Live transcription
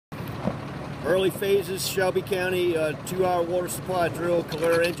Early phases, Shelby County, 2-hour water supply drill.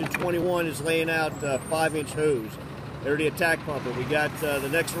 Calera engine 21 is laying out 5-inch hose. They're the attack pumper. We got the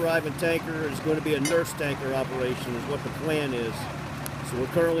next arriving tanker is going to be a nurse tanker operation is what the plan is. So we're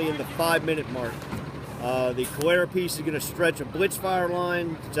currently in the 5-minute mark. The Calera piece is going to stretch a blitz fire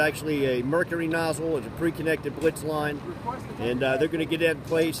line. It's actually a mercury nozzle. It's a pre-connected blitz line. And they're going to get that in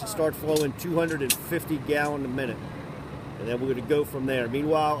place and start flowing 250 gallons a minute. And then we're going to go from there.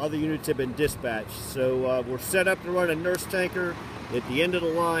 Meanwhile, other units have been dispatched. So we're set up to run a nurse tanker. At the end of the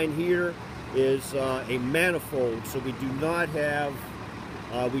line here is a manifold. So we do not have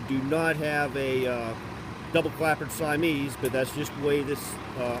a double clappered Siamese, but that's just the way this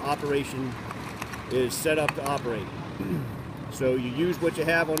operation is set up to operate. So you use what you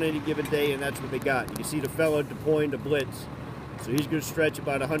have on any given day, and that's what they got. You can see the fellow deploying the blitz. So he's going to stretch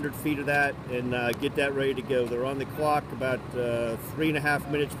about 100 feet of that and get that ready to go. They're on the clock about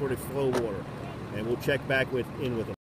 3.5 minutes for the flow water, and we'll check back in with them.